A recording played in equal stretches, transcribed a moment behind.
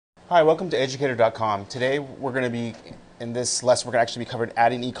Hi, welcome to Educator.com. Today we're going to be, in this lesson, we're going to actually be covering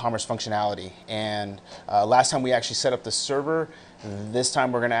adding e-commerce functionality. And last time we actually set up the server. This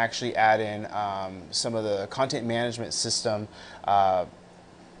time we're going to actually add in some of the content management system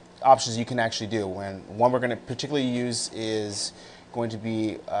options you can actually do. One we're going to particularly use is going to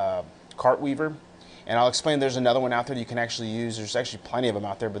be Cartweaver. And I'll explain there's another one out there that you can actually use. There's actually plenty of them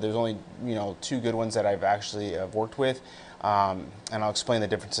out there, but there's only two good ones that I've actually worked with. And I'll explain the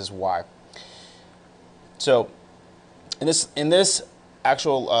differences why. So in this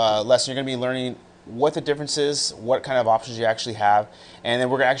actual lesson, you're going to be learning what the difference is, what kind of options you actually have, and then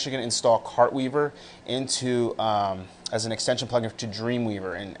we're actually going to install Cartweaver into as an extension plugin to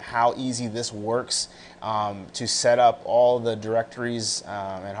Dreamweaver, and how easy this works to set up all the directories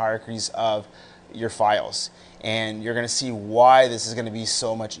and hierarchies of your files. And you're going to see why this is going to be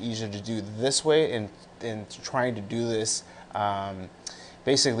so much easier to do this way and trying to do this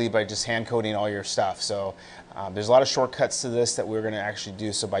basically by just hand coding all your stuff. So there's a lot of shortcuts to this that we're going to actually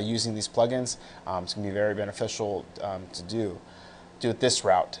do. So by using these plugins, it's going to be very beneficial to do it this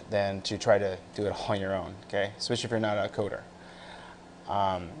route than to try to do it on your own. Okay, especially if you're not a coder.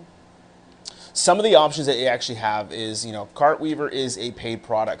 Some of the options that you actually have is, Cartweaver is a paid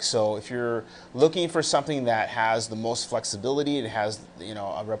product. So if you're looking for something that has the most flexibility, it has,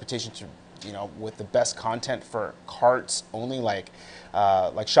 a reputation to, with the best content for carts only, like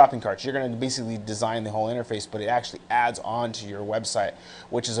shopping carts. You're going to basically design the whole interface, but it actually adds on to your website,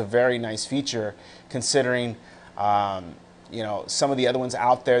 which is a very nice feature considering, some of the other ones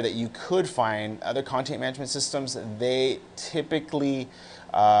out there that you could find, other content management systems, they typically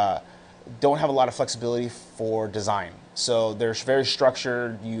don't have a lot of flexibility for design. So they're very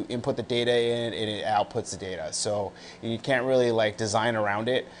structured. You input the data in and it outputs the data. So you can't really design around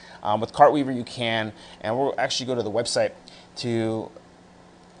it. With Cartweaver you can, and we'll actually go to the website to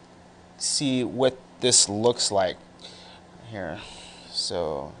see what this looks like here.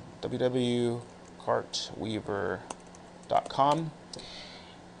 So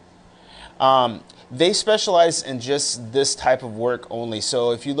www.cartweaver.com. They specialize in just this type of work only.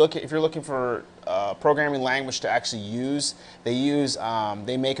 So if you're looking for programming language to actually use,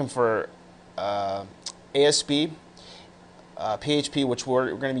 they make them for ASP, PHP, which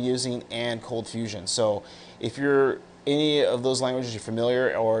we're going to be using, and Cold Fusion. So if you're any of those languages you're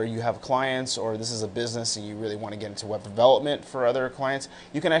familiar, or you have clients, or this is a business and you really want to get into web development for other clients,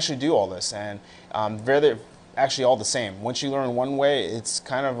 you can actually do all this. And they're actually all the same. Once you learn one way, it's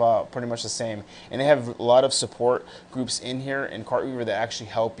kind of pretty much the same. And they have a lot of support groups in here in Cartweaver that actually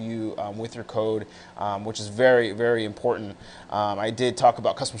help you with your code, which is very, very important. I did talk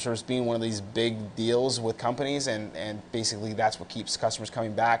about customer service being one of these big deals with companies, and basically that's what keeps customers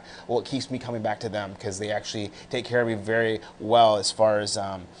coming back. Well, it keeps me coming back to them because they actually take care of me very well as far as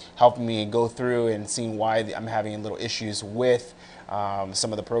helping me go through and seeing why I'm having little issues with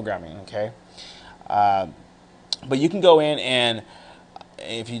some of the programming. Okay. But you can go in, and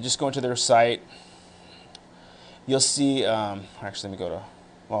if you just go into their site, you'll see, actually let me go to,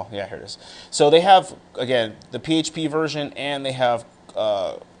 well, yeah, here it is. So they have, again, the PHP version, and they have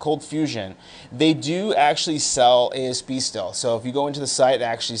Cold Fusion. They do actually sell ASP still. So if you go into the site, it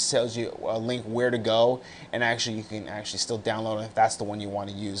actually tells you a link where to go, and actually you can actually still download it if that's the one you want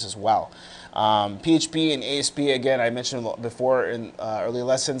to use as well. PHP and ASP, again, I mentioned before in earlier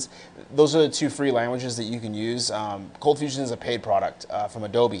lessons, those are the two free languages that you can use. Cold Fusion is a paid product from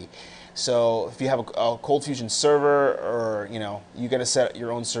Adobe. So if you have a Cold Fusion server, or you got to set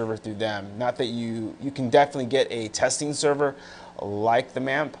your own server through them. Not that you can definitely get a testing server like the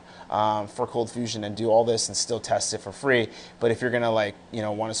MAMP for Cold Fusion and do all this and still test it for free. But if you're gonna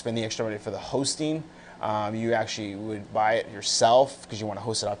want to spend the extra money for the hosting, you actually would buy it yourself because you want to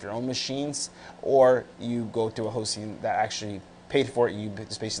host it off your own machines, or you go to a hosting that actually paid for it. You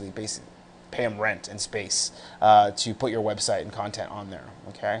just basically pay them rent and space to put your website and content on there.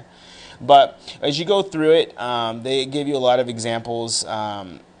 Okay, but as you go through it, they give you a lot of examples,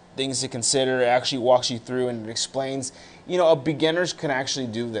 things to consider. It actually walks you through and it explains. Beginners can actually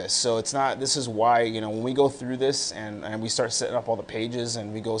do this. So it's not. This is why when we go through this and we start setting up all the pages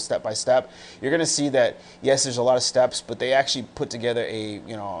and we go step by step, you're going to see that yes, there's a lot of steps, but they actually put together a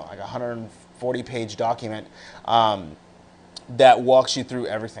like a 140-page document that walks you through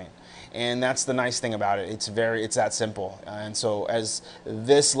everything. And that's the nice thing about it. It's that simple. And so as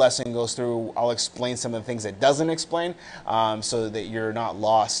this lesson goes through, I'll explain some of the things it doesn't explain, so that you're not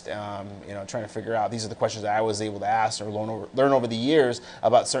lost, trying to figure out. These are the questions that I was able to ask or learn over the years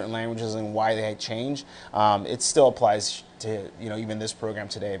about certain languages and why they had changed. It still applies to even this program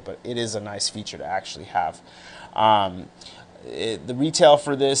today, but it is a nice feature to actually have. The retail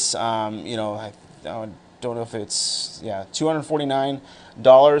for this, you know, I don't know if it's, yeah, $249.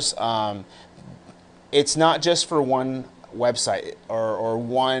 It's not just for one website or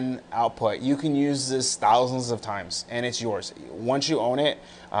one output. You can use this thousands of times, and it's yours. Once you own it,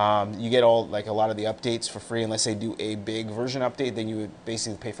 you get all, like, a lot of the updates for free. Unless they do a big version update, then you would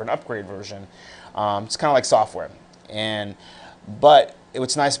basically pay for an upgrade version. It's kind of like software, but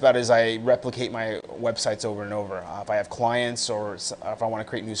what's nice about it is I replicate my websites over and over. If I have clients or if I want to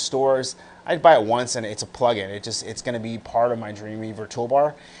create new stores, I buy it once and it's a plugin. It's going to be part of my Dreamweaver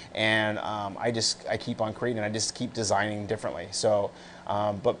toolbar, and I keep on creating. I just keep designing differently. So,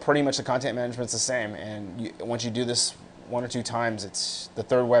 but pretty much the content management's the same. And once you do this one or two times, it's the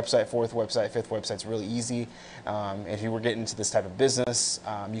third website, fourth website, fifth website's really easy. If you were getting into this type of business,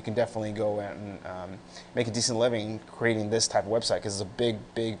 you can definitely go and make a decent living creating this type of website, because it's a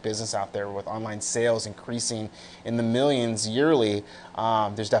big business out there with online sales increasing in the millions yearly.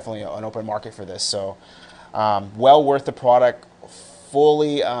 There's definitely an open market for this. So well worth the product,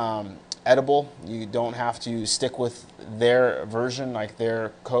 fully edible. You don't have to stick with their version, like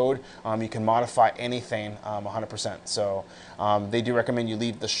their code. You can modify anything 100%. So they do recommend you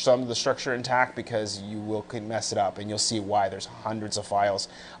leave some of the structure intact, because you could mess it up, and you'll see why. There's hundreds of files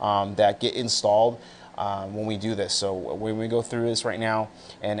that get installed when we do this. So when we go through this right now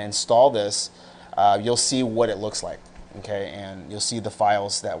and install this, you'll see what it looks like. Okay, and you'll see the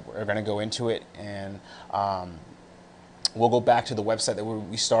files that are going to go into it, and we'll go back to the website that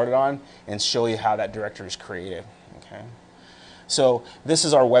we started on and show you how that directory is created. Okay, so this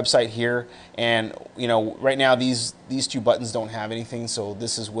is our website here, and you know, right now these two buttons don't have anything, so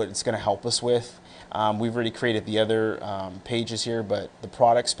this is what it's going to help us with. We've already created the other pages here, but the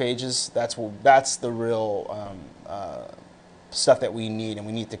products pages, that's the real stuff that we need, and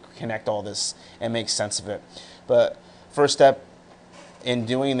we need to connect all this and make sense of it. But first step in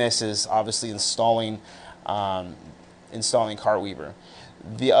doing this is obviously installing Cartweaver.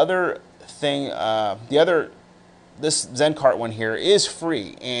 The other thing, this ZenCart one here is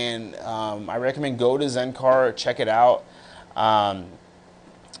free, and I recommend go to ZenCart, check it out.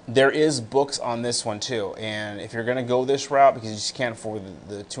 There is books on this one too, and if you're going to go this route, because you just can't afford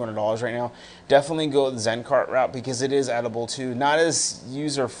the $200 right now, definitely go the ZenCart route, because it is edible too. Not as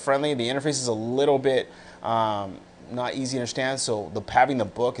user friendly. The interface is a little bit not easy to understand, so having the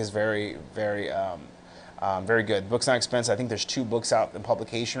book is very very good. The book's not expensive. I think there's 2 books out in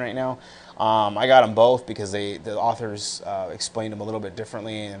publication right now. I got them both because the authors explained them a little bit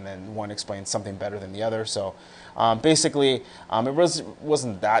differently, and then one explained something better than the other. So basically, it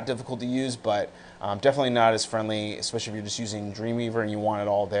wasn't that difficult to use, but definitely not as friendly, especially if you're just using Dreamweaver and you want it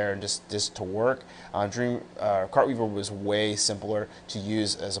all there and just to work. Cartweaver was way simpler to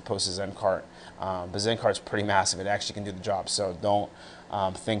use as opposed to ZenCart. But ZenCart's pretty massive. It actually can do the job. So don't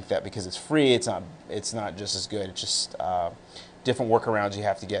think that because it's free, it's not just as good. It's just different workarounds you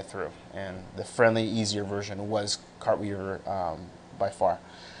have to get through. And the friendly, easier version was Cartweaver by far.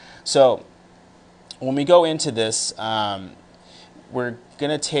 So when we go into this, we're going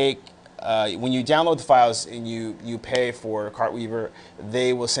to take, when you download the files and you pay for Cartweaver,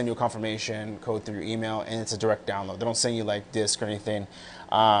 they will send you a confirmation code through your email, and it's a direct download. They don't send you like disk or anything.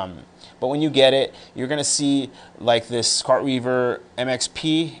 But when you get it, you're going to see like this Cartweaver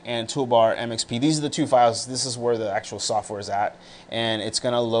MXP and Toolbar MXP. These are the 2 files. This is where the actual software is at, and it's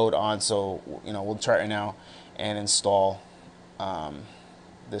going to load on. So you know, we'll try it right now and install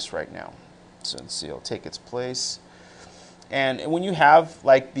this right now. So let's see, it'll take its place. And when you have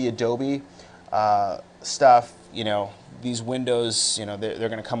like the Adobe stuff, you know, these windows, you know, they're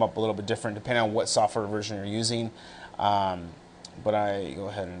going to come up a little bit different depending on what software version you're using. But I go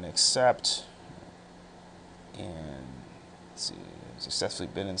ahead and accept, and let's see, it's successfully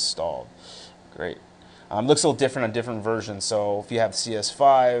been installed. Great. Looks a little different on different versions. So if you have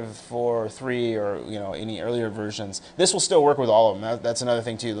CS5, 4, 3, or you know, any earlier versions, this will still work with all of them. That's another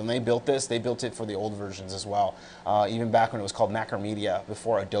thing too. When they built this, they built it for the old versions as well. Even back when it was called Macromedia,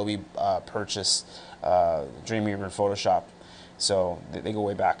 before Adobe purchased Dreamweaver and Photoshop. So they go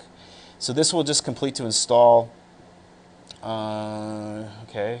way back. So this will just complete to install.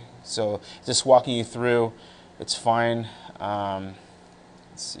 Okay, so just walking you through, it's fine. Let's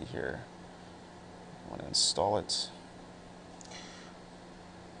see here. I want to install it.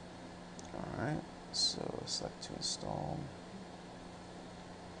 All right, so select to install.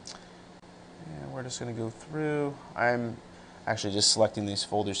 And we're just going to go through. I'm actually just selecting these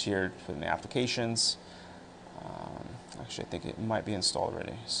folders here for the applications. Actually, I think it might be installed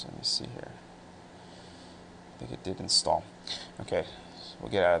already. So let me see here. I think it did install. Okay, so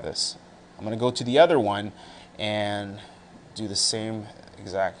we'll get out of this. I'm going to go to the other one and do the same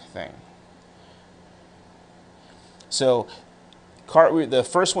exact thing. So the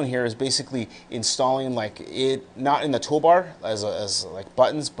first one here is basically installing like it, not in the toolbar as like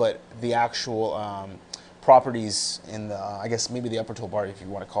buttons, but the actual properties in the, I guess maybe the upper toolbar if you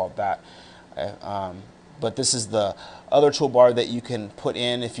want to call it that. But this is the other toolbar that you can put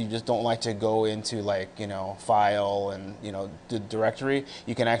in if you just don't like to go into like, you know, file and, you know, the directory.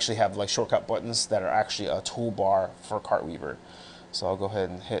 You can actually have like shortcut buttons that are actually a toolbar for Cartweaver. So I'll go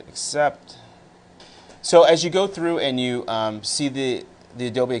ahead and hit accept. So as you go through and you see the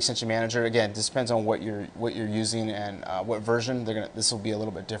Adobe Extension Manager, again, this depends on what you're using and what version. This will be a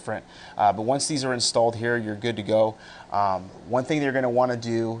little bit different. But once these are installed here, you're good to go. One thing you're going to want to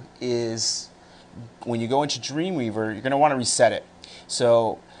do is when you go into Dreamweaver, you're going to want to reset it.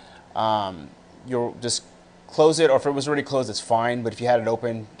 So you'll just close it, or if it was already closed, it's fine. But if you had it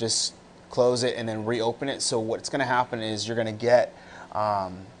open, just close it and then reopen it. So what's going to happen is you're going to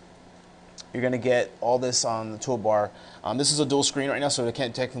get all this on the toolbar. This is a dual screen right now, so I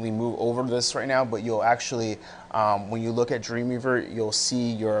can't technically move over this right now, but you'll actually, when you look at Dreamweaver, you'll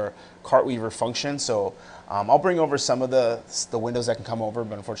see your Cartweaver function. So I'll bring over some of the windows that can come over,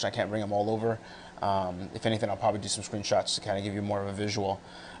 but unfortunately I can't bring them all over. If anything, I'll probably do some screenshots to kind of give you more of a visual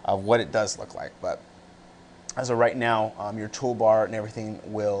of what it does look like. But as of right now, your toolbar and everything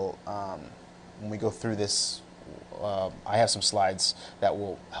will, when we go through this, I have some slides that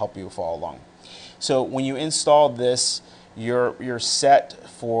will help you follow along. So when you install this, you're set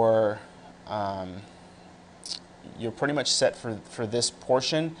for, you're pretty much set for this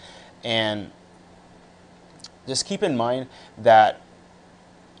portion. And just keep in mind that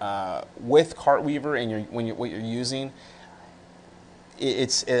with Cartweaver and what you're using,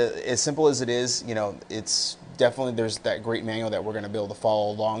 it's as simple as it is. You know, it's definitely, there's that great manual that we're going to be able to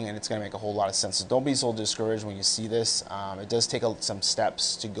follow along, and it's going to make a whole lot of sense. So don't be so discouraged when you see this. It does take some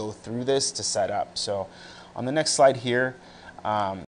steps to go through this to set up. So on the next slide here,